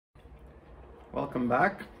Welcome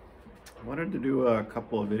back. I wanted to do a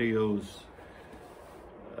couple of videos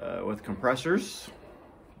with compressors.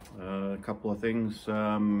 A couple of things.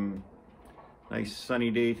 Nice sunny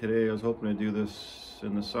day today. I was hoping to do this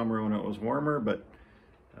in the summer when it was warmer, but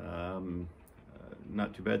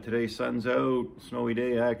not too bad today. Sun's out, snowy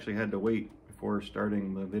day. I actually had to wait before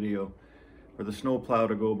starting the video for the snow plow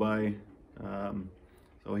to go by.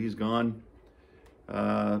 So he's gone.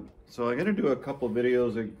 So I'm going to do a couple of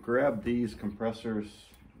videos. I grabbed these compressors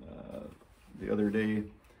the other day,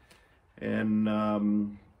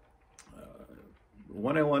 and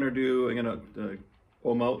what I want to do, I'm going to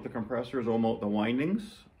ohm out the compressors, ohm out the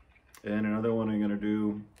windings, and another one I'm going to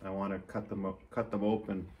do, I want to cut them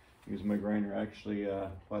open, use my grinder. I actually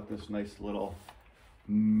bought this nice little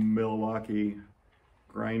Milwaukee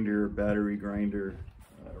grinder, battery grinder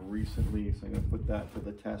recently, so I'm going to put that to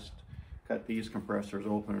the test. Cut these compressors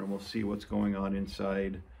open and we'll see what's going on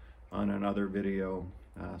inside on another video.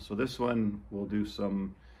 So this one we'll do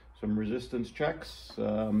some resistance checks.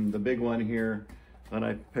 The big one here, when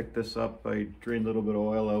I picked this up, I drained a little bit of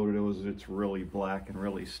oil out. It's really black and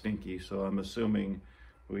really stinky, so I'm assuming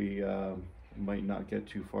we might not get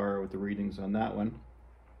too far with the readings on that one,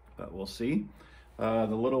 but we'll see. The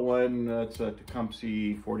little one, it's a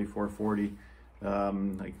Tecumseh 4440.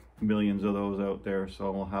 Like millions of those out there,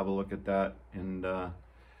 so we'll have a look at that and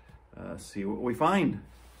see what we find.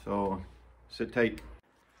 So sit tight.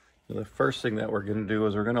 So the first thing that we're going to do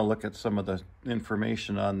is we're going to look at some of the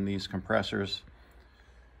information on these compressors.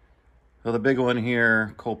 So the big one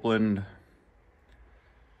here, Copeland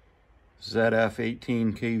ZF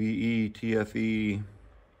 18 kVE TFE.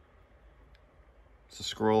 It's a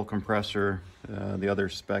scroll compressor. The other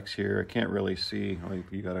specs here, I can't really see. Oh,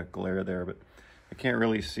 you got a glare there, but I can't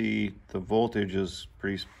really see. The voltage is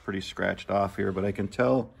pretty scratched off here, but I can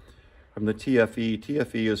tell from the TFE.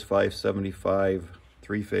 TFE is 575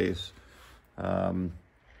 three-phase. You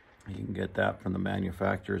can get that from the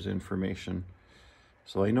manufacturer's information.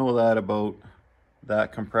 So I know that about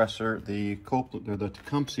that compressor. The Copeland, or the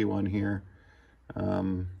Tecumseh one here,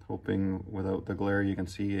 hoping without the glare you can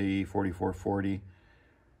see AE 4440,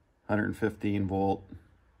 115 volt.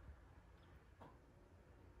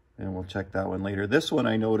 And we'll check that one later. This one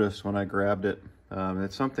I noticed when I grabbed it.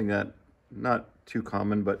 It's something that not too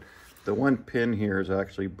common, but the one pin here is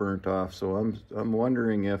actually burnt off. So I'm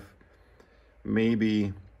wondering if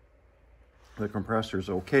maybe the compressor's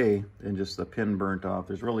okay and just the pin burnt off.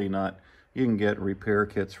 There's really not. You can get repair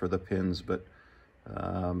kits for the pins, but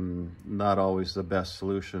not always the best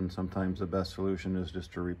solution. Sometimes the best solution is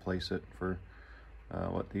just to replace it for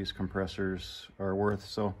what these compressors are worth.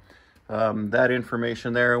 So that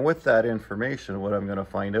information there, and with that information, what I'm going to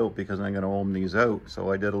find out, because I'm going to ohm these out.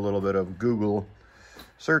 So I did a little bit of Google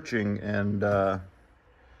searching, and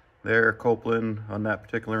there, Copeland, on that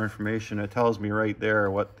particular information, it tells me right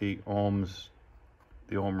there what the ohm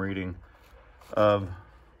reading of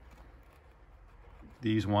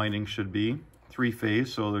these windings should be.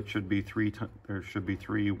 Three-phase, so there should be three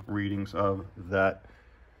readings of that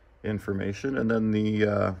information. And then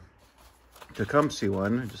the Tecumseh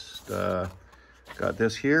one, just got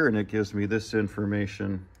this here, and it gives me this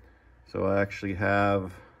information. So I actually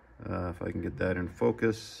have, if I can get that in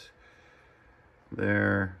focus,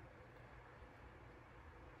 there,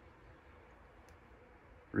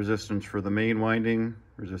 resistance for the main winding,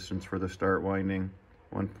 resistance for the start winding,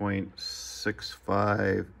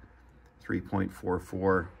 1.65,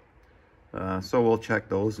 3.44. So we'll check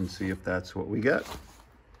those and see if that's what we get.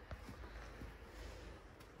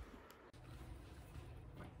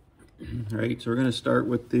 All right, so we're going to start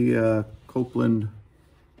with the Copeland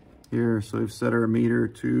here. So we've set our meter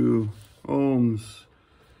to ohms,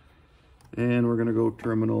 and we're going to go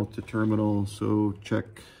terminal to terminal. So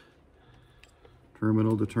check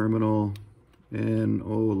terminal to terminal, and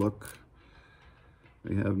oh look,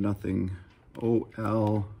 we have nothing.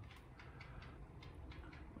 OL,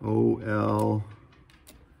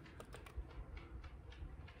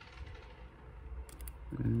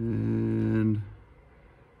 and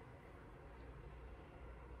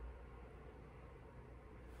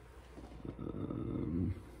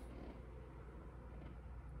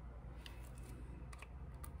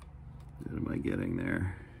what am I getting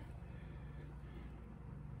there?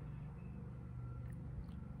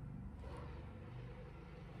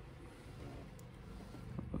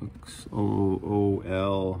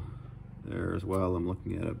 OL there as well. I'm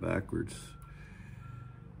looking at it backwards.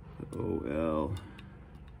 OL,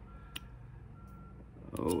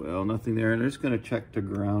 nothing there. And I'm just going to check to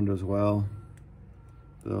ground as well.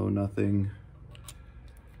 So nothing.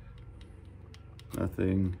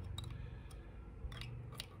 nothing,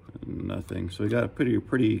 of thing. So we got a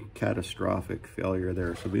pretty catastrophic failure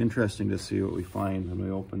there. So it'll be interesting to see what we find when we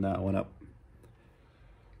open that one up.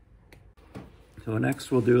 So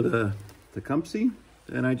next we'll do the Tecumseh,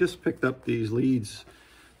 and I just picked up these leads.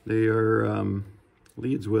 They are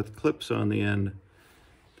leads with clips on the end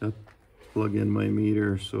to plug in my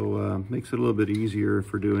meter, so makes it a little bit easier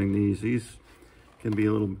for doing these. These can be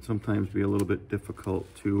sometimes be a little bit difficult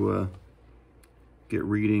to get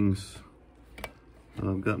readings.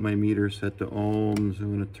 I've got my meter set to ohms.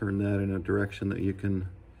 I'm going to turn that in a direction that you can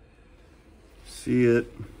see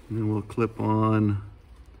it, and then we'll clip on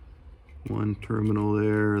one terminal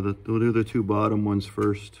there. We'll do the two bottom ones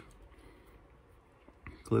first.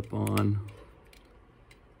 Clip on.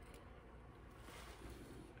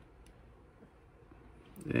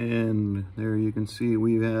 And there you can see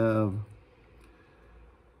we have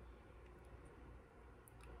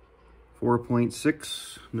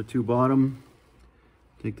 4.6 on the two bottom.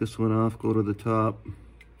 Take this one off, go to the top.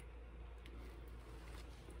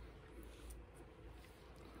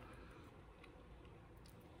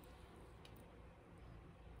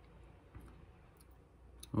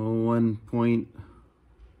 Oh,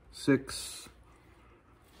 1.6.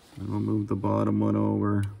 And we'll move the bottom one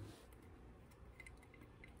over.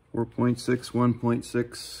 4.6,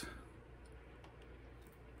 1.6.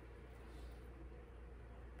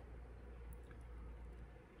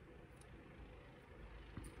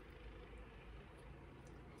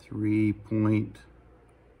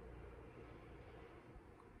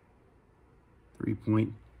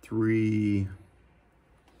 3.3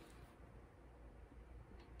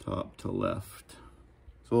 top to left.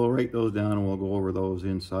 So we'll write those down and we'll go over those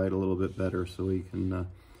inside a little bit better so we can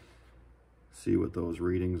see what those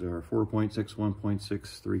readings are. 4.6,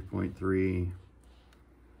 1.6, 3.3.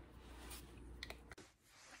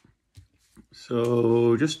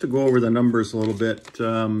 So just to go over the numbers a little bit,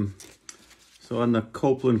 so on the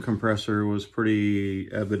Copeland compressor, it was pretty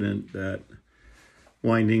evident that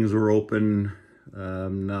windings were open,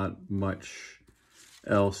 not much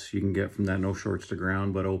else you can get from that, no shorts to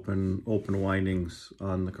ground, but open windings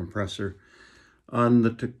on the compressor. On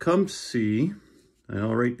the Tecumseh, and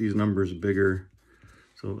I'll write these numbers bigger,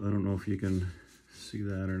 so I don't know if you can see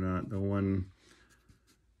that or not. The 1.65,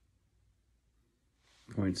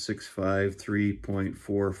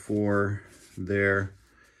 3.44 there,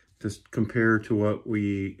 just compare to what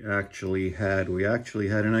we actually had.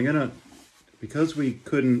 And I'm gonna, because we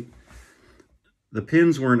couldn't, the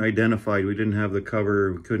pins weren't identified, we didn't have the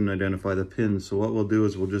cover, we couldn't identify the pins. So what we'll do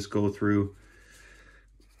is we'll just go through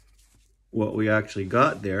what we actually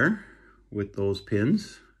got there with those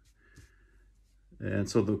pins. And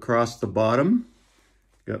so across the bottom,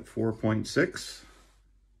 got 4.6.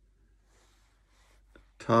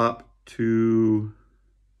 Top to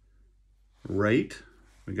right,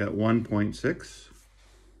 we got 1.6.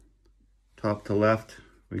 Top to left,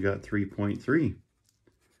 we got 3.3.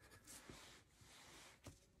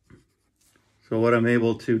 So what I'm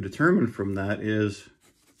able to determine from that is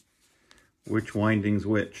which winding's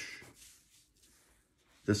which.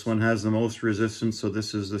 This one has the most resistance, so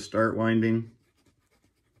this is the start winding.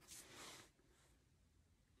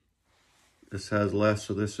 This has less,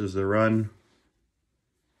 so this is the run.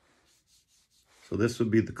 So this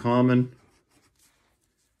would be the common.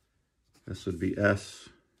 This would be S.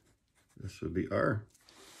 This would be R.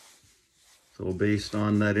 So based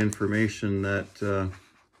on that information that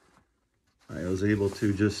I was able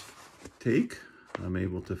to just take, I'm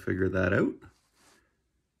able to figure that out.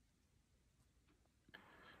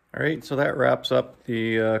 All right, so that wraps up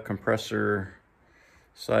the compressor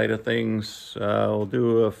side of things. We'll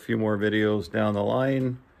do a few more videos down the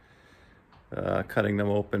line, cutting them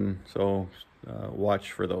open, so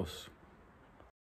watch for those.